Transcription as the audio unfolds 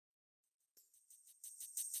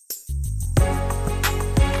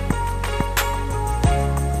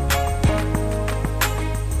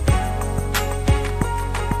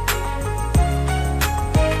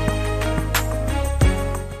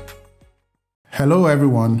Hello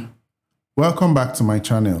everyone, welcome back to my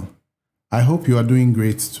channel. I hope you are doing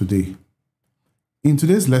great today. In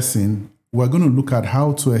today's lesson, we're going to look at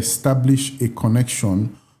how to establish a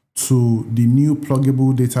connection to the new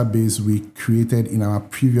pluggable database we created in our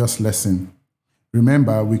previous lesson.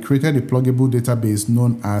 Remember, we created a pluggable database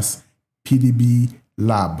known as PDB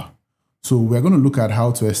Lab. So we're going to look at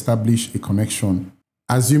how to establish a connection.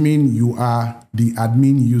 Assuming you are the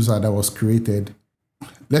admin user that was created,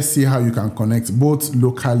 let's see how you can connect both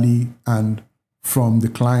locally and from the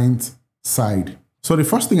client side. So the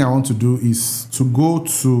first thing I want to do is to go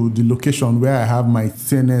to the location where I have my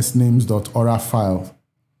tnsnames.aura file.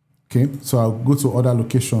 Okay, so I'll go to other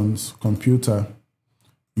locations, computer,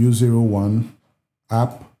 U01,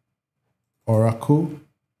 app, Oracle,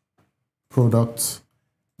 product,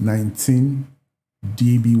 19,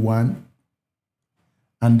 DB1,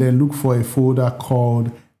 and then look for a folder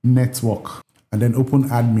called network, and then open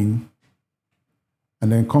admin,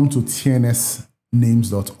 and then come to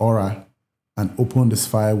tnsnames.aura and open this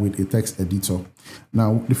file with a text editor.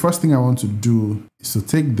 Now, the first thing I want to do is to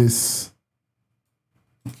take this,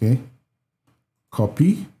 okay,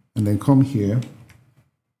 copy, and then come here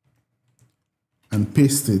and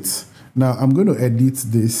paste it. Now, I'm going to edit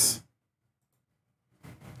this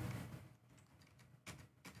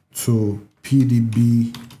to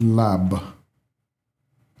PDB Lab.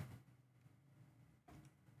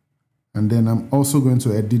 And then I'm also going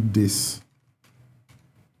to edit this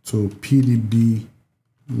to pdblab.com,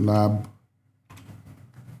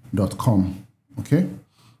 okay?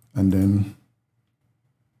 And then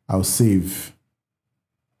I'll save.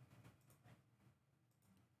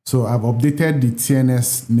 So I've updated the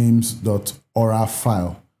tnsnames.aura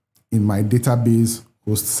file in my database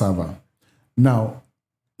host server. Now,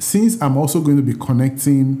 since I'm also going to be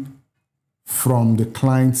connecting from the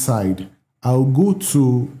client side, I'll go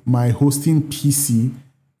to my hosting PC.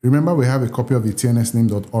 Remember, we have a copy of the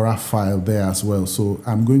tnsname.aura file there as well. So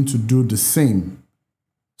I'm going to do the same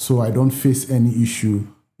so I don't face any issue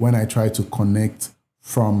when I try to connect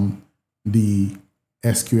from the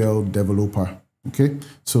SQL developer. Okay,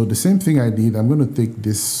 so the same thing I did, I'm going to take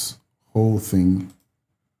this whole thing,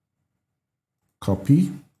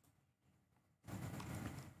 copy,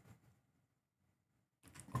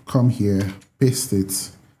 come here, paste it,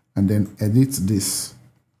 and then edit this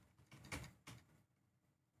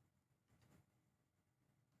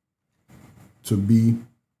to be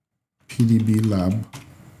PDB Lab,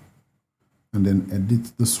 and then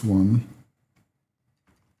edit this one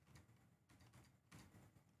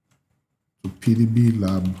to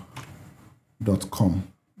pdblab.com,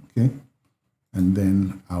 okay? And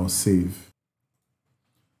then I'll save.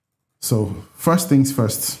 So first things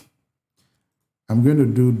first, I'm going to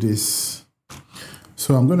do this.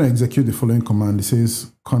 So I'm going to execute the following command. It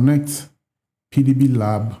says connect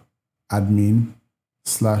pdblab admin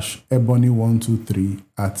 /ebony123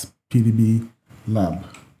 at pdblab.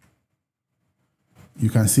 You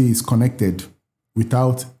can see it's connected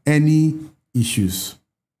without any issues.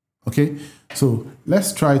 Okay, so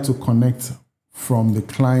let's try to connect from the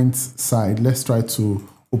client side. Let's try to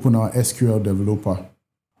open our SQL developer.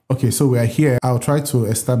 Okay, so we are here. I'll try to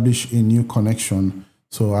establish a new connection.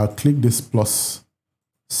 So I'll click this plus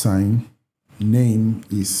sign. Name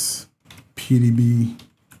is PDB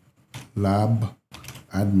Lab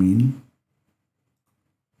admin.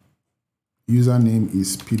 Username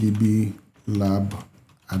is PDB Lab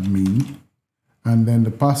admin. And then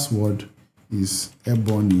the password is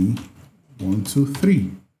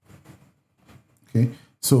ebony123. Okay,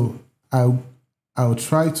 so I'll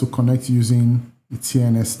try to connect using the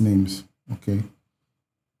TNS names. Okay,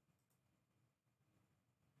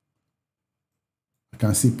 I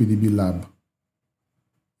can see PDB Lab.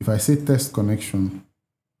 If I say test connection,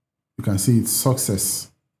 you can see it's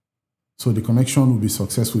success. So the connection will be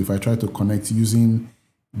successful if I try to connect using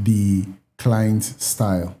the client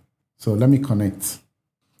style. So let me connect.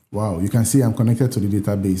 Wow, you can see I'm connected to the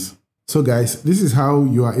database. So guys, this is how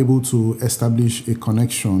you are able to establish a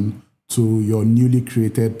connection to your newly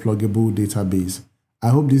created pluggable database. I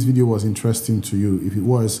hope this video was interesting to you. If it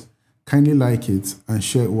was, kindly like it and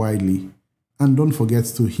share it widely. And don't forget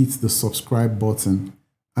to hit the subscribe button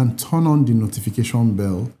and turn on the notification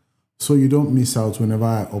bell so you don't miss out whenever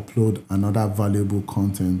I upload another valuable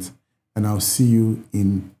content. And I'll see you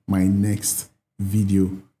in my next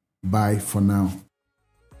video. Bye for now.